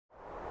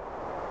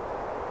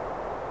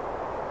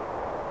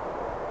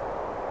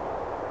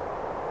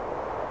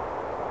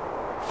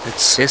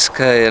It's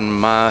SK and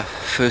my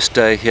first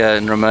day here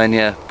in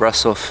Romania,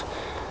 Brasov,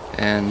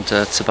 and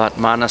it's about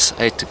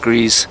 -8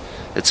 degrees.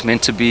 It's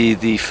meant to be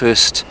the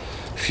first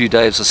few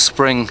days of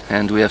spring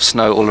and we have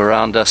snow all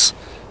around us.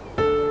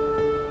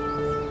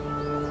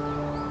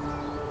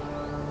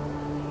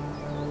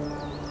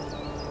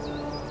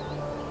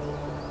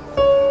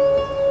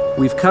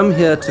 We've come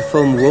here to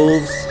film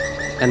wolves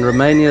and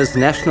Romania's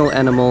national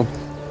animal,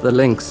 the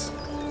lynx.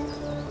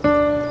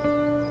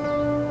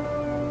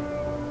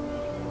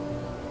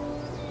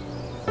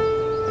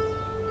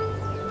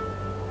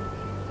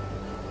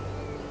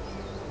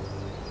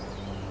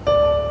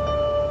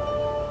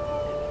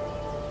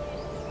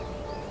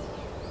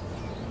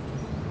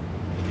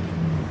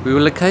 We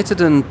were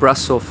located in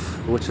Brasov,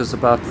 which is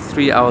about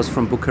 3 hours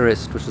from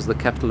Bucharest, which is the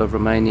capital of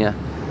Romania,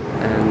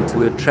 and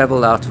we would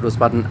travel out. It was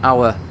about an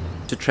hour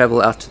to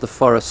travel out to the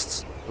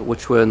forests,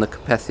 which were in the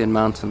Carpathian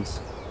mountains.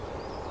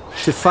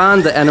 To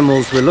find the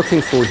animals we're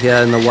looking for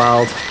here in the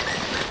wild,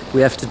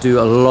 we have to do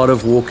a lot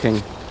of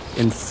walking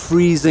in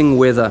freezing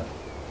weather,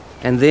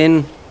 and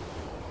then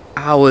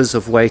hours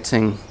of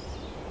waiting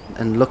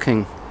and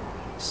looking.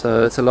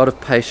 So it's a lot of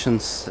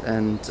patience,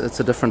 and it's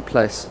a different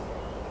place.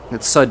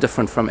 It's so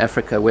different from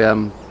Africa, where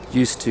I'm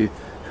used to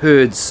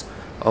herds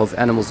of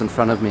animals in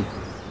front of me.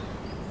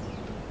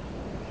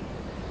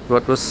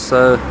 What was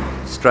so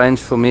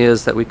strange for me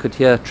is that we could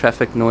hear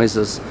traffic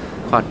noises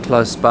quite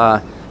close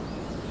by.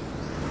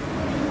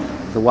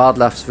 The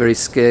wildlife's very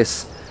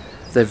scarce,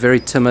 they're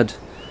very timid,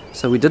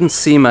 so we didn't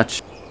see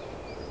much.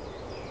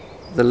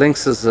 The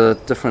lynx is a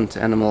different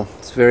animal,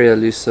 it's very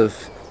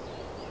elusive,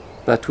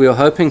 but we were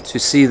hoping to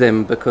see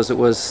them because it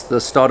was the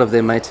start of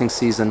their mating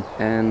season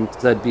and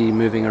they'd be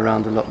moving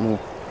around a lot more.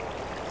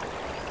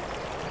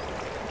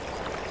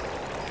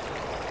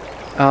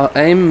 Our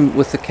aim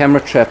with the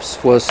camera traps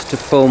was to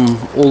film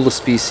all the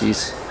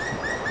species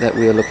that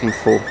we are looking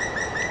for.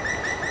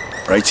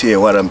 Right here,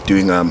 what I'm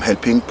doing, I'm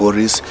helping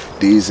Boris.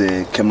 There is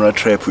a camera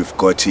trap we've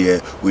got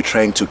here. We're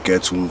trying to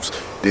get wolves.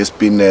 There's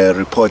been a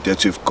report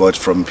that we've got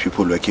from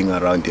people working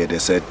around here. They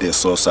said they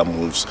saw some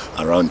wolves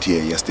around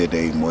here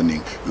yesterday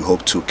morning. We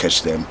hope to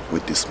catch them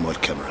with this small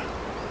camera.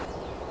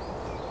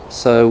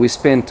 So we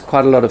spent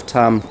quite a lot of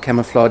time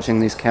camouflaging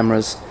these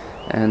cameras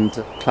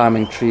and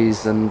climbing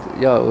trees, and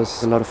yeah, it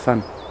was a lot of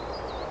fun.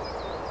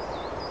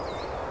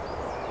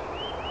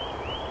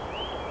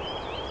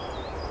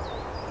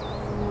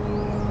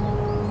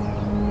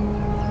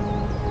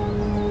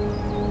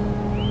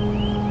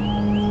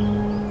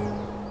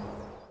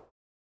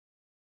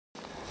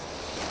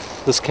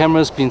 This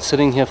camera's been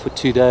sitting here for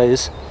 2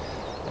 days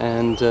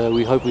and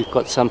we hope we've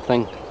got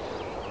something.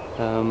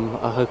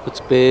 I hope it's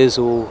bears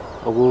or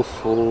a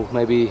wolf or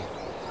maybe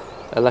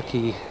a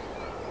lucky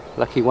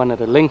one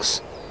at a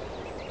lynx,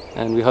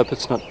 and we hope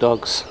it's not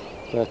dogs,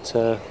 but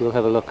we'll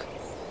have a look.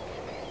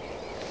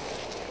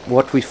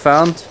 What we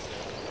found?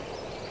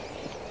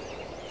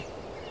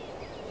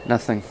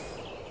 Nothing.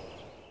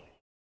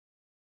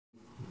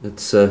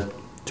 It's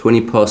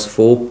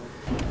 4:20.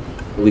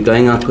 We're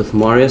going out with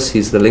Marius,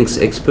 he's the lynx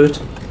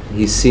expert.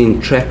 He's seen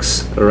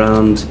tracks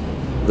around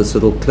this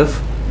little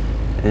cliff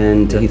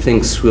and he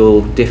thinks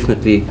we'll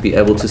definitely be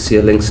able to see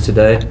a lynx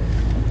today.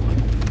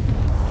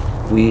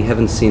 We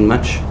haven't seen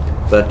much,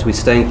 but we're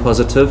staying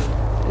positive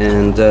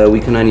and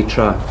we can only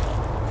try.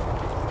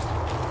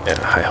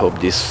 I hope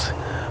this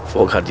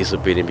fog are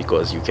disappearing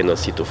because you cannot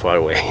see too far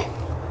away.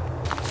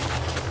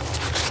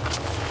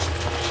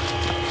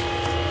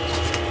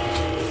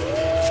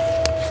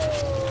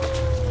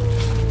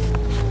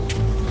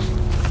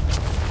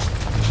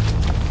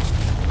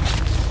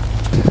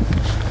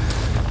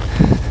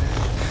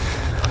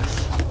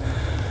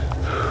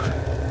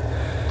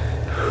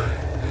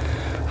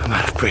 I'm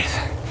out of breath.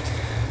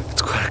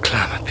 It's quite a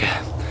climb up here.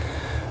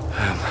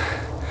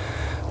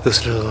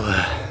 This little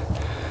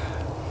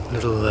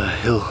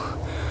hill,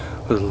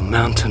 little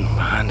mountain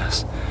behind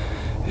us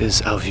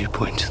is our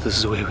viewpoint. This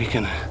is where we're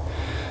gonna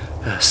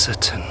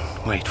sit and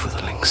wait for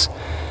the lynx.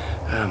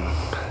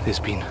 There's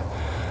been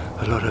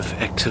a lot of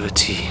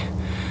activity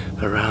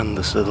around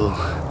this little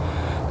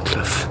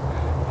cliff,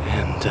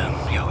 and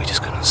yeah, we're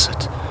just gonna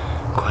sit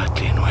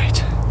quietly and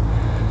wait.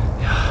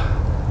 Yeah.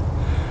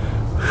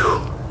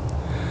 Whew.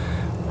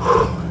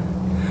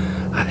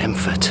 I am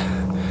fit.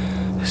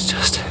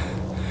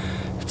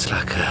 It's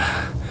like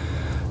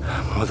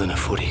more than a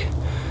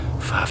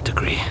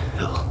 45-degree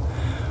hill.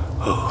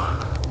 Oh.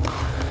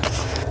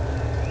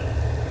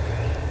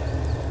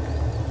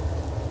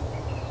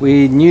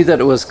 We knew that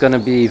it was going to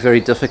be very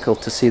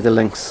difficult to see the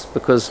lynx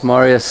because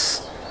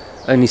Marius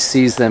only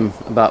sees them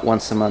about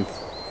once a month.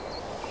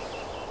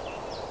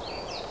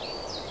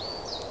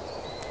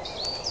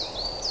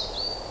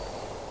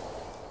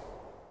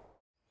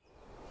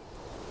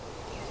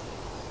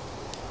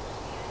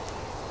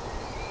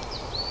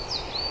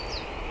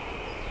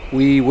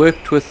 We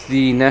worked with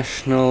the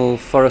National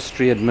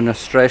Forestry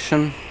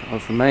Administration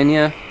of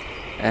Romania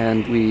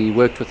and we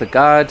worked with a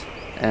guide,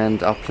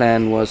 and our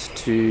plan was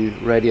to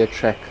radio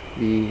track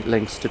the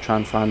lynx to try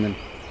and find them.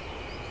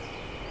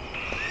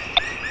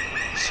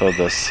 So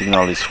the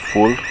signal is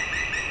full.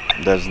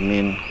 That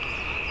means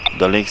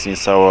the lynx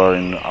is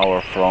in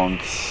our front,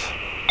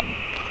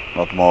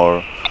 not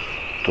more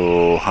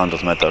to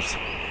 100 meters.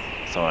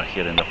 So we're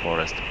here in the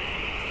forest.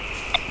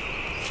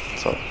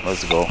 So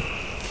let's go.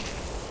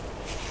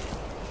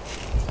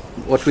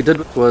 What we did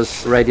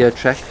was radio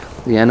track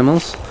the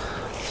animals.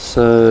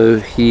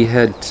 So he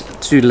had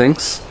 2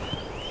 lynx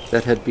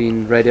that had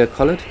been radio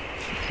collared,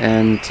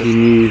 and he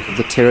knew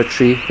the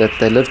territory that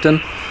they lived in.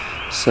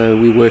 So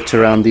we worked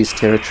around these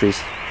territories.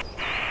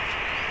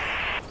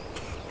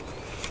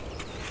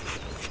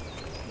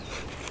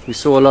 We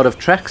saw a lot of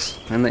tracks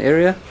in the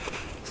area,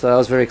 so I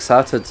was very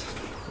excited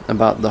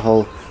about the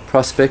whole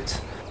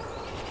prospect.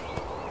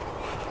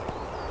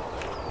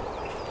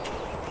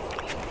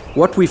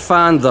 What we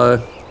found,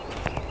 though,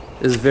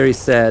 is very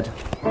sad.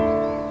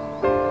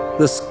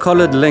 This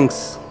collared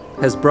lynx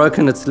has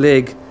broken its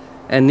leg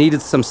and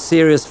needed some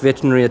serious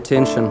veterinary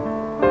attention.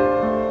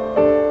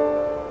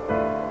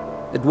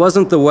 It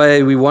wasn't the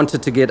way we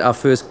wanted to get our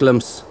first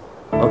glimpse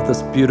of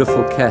this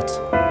beautiful cat.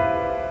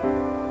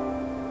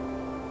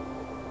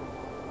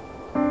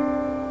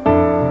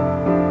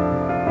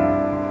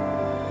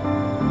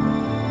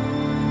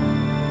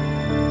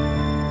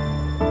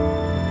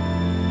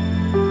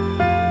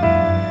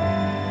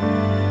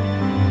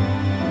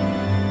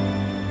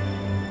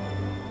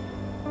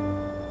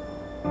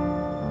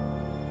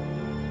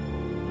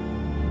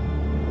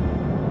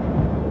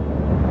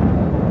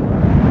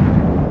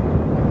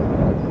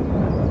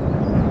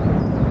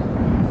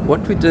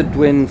 What we did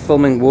when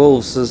filming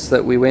wolves is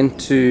that we went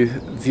to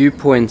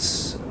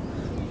viewpoints,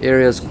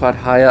 areas quite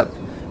high up,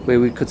 where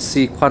we could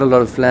see quite a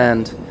lot of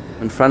land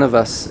in front of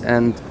us,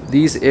 and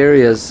these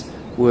areas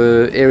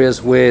were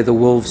areas where the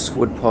wolves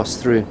would pass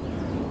through.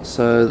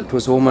 So it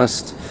was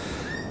almost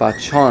by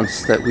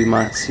chance that we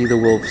might see the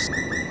wolves.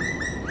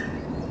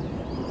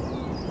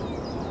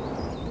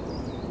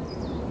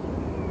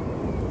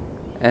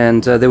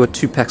 And there were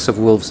 2 packs of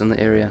wolves in the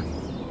area.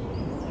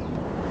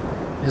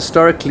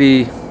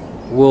 Historically,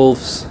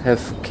 wolves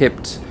have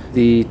kept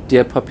the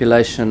deer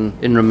population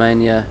in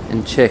Romania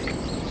in check.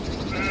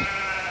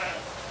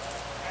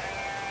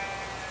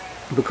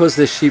 Because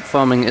there's sheep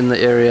farming in the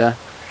area,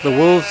 the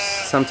wolves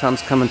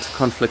sometimes come into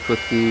conflict with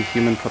the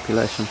human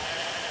population.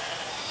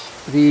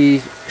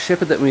 The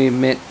shepherd that we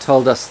met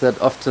told us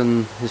that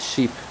often his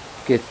sheep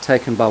get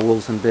taken by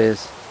wolves and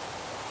bears.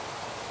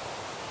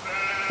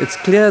 It's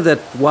clear that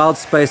wild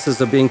spaces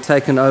are being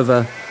taken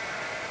over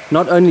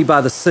not only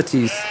by the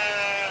cities,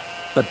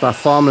 but by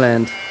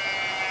farmland.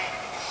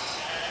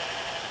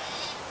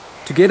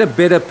 To get a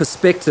better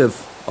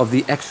perspective of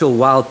the actual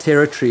wild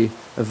territory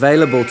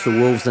available to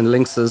wolves and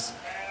lynxes,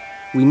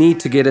 we need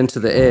to get into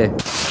the air.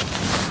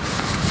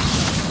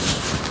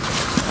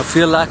 I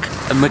feel like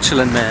a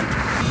Michelin man.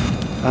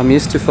 I'm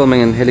used to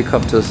filming in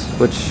helicopters,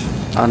 which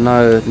I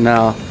know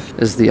now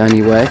is the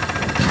only way.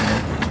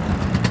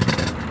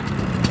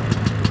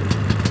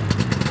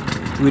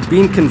 We'd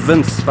been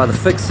convinced by the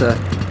fixer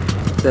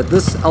that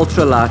this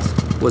ultralight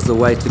was the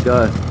way to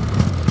go.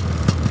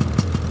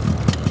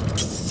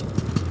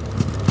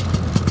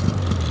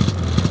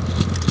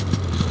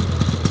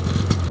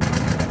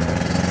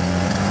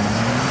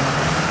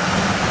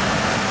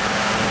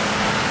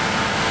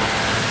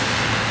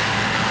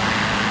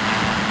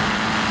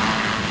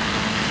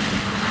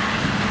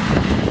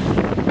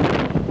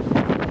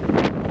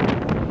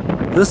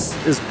 This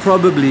is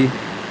probably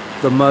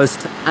the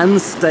most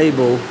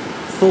unstable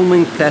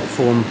filming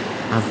platform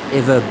I've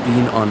ever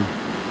been on.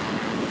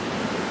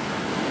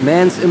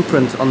 Man's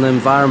imprint on the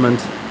environment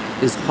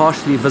is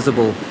harshly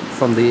visible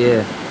from the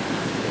air.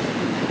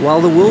 While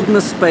the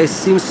wilderness space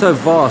seems so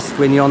vast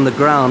when you're on the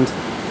ground,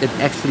 it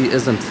actually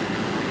isn't.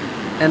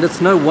 And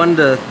it's no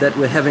wonder that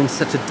we're having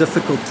such a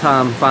difficult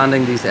time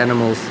finding these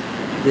animals.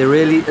 There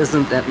really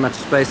isn't that much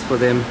space for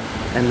them,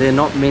 and there are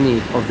not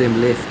many of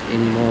them left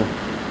anymore.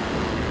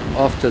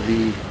 After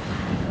the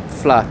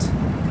flight,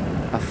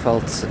 I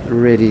felt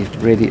really,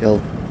 really ill.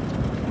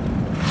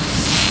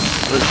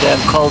 It was damn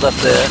cold up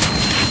there.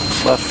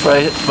 My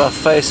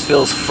face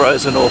feels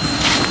frozen off.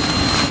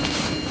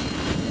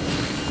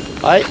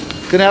 Hai,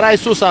 când erai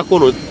sus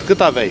acolo,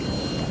 cât aveai?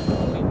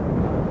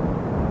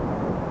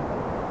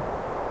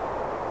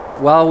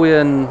 While we're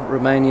in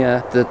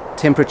Romania, the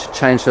temperature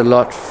changed a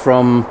lot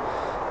from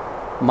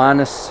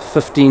minus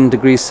 15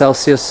 degrees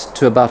Celsius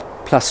to about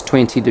plus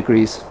 20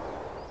 degrees.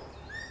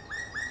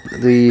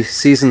 The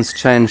seasons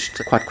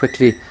changed quite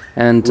quickly,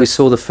 and we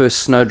saw the first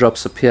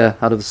snowdrops appear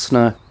out of the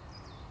snow.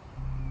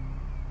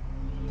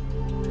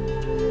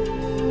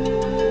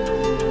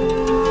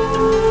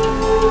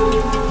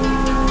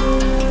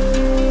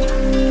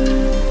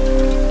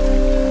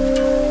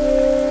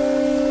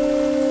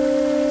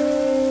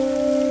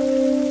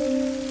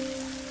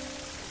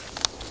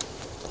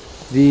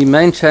 The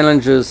main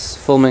challenges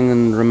filming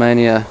in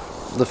Romania,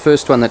 the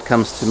first one that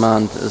comes to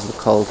mind is the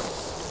cold,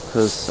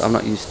 because I'm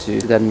not used to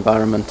that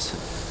environment.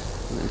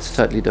 It's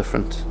totally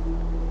different.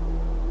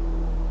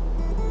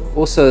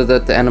 Also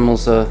that the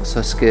animals are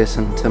so scarce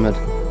and timid.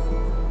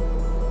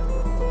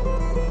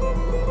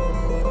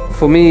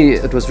 For me,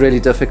 it was really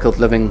difficult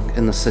living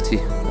in the city.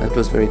 It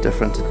was very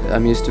different.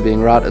 I'm used to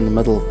being right in the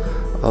middle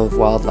of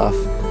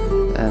wildlife,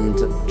 and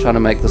trying to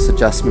make this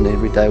adjustment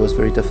every day was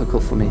very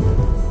difficult for me.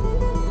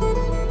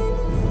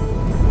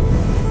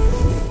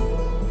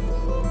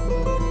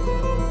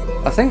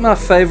 I think my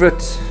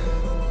favorite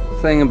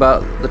thing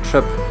about the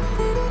trip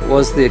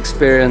was the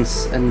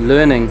experience and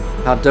learning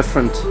how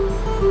different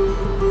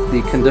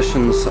the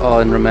conditions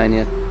are in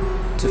Romania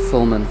to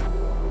film in.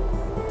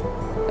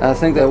 I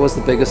think that was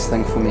the biggest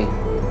thing for me.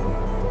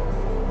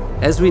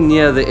 As we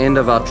near the end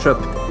of our trip,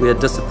 we are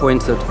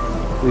disappointed.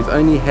 We've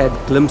only had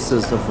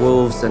glimpses of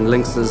wolves and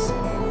lynxes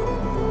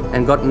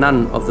and got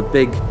none of the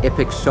big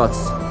epic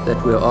shots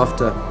that we're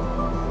after.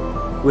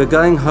 We're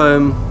going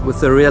home with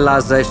the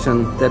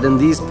realization that in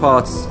these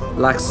parts,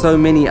 like so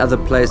many other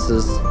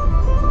places,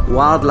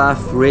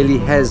 wildlife really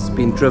has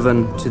been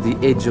driven to the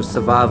edge of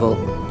survival.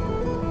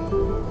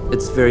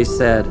 It's very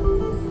sad.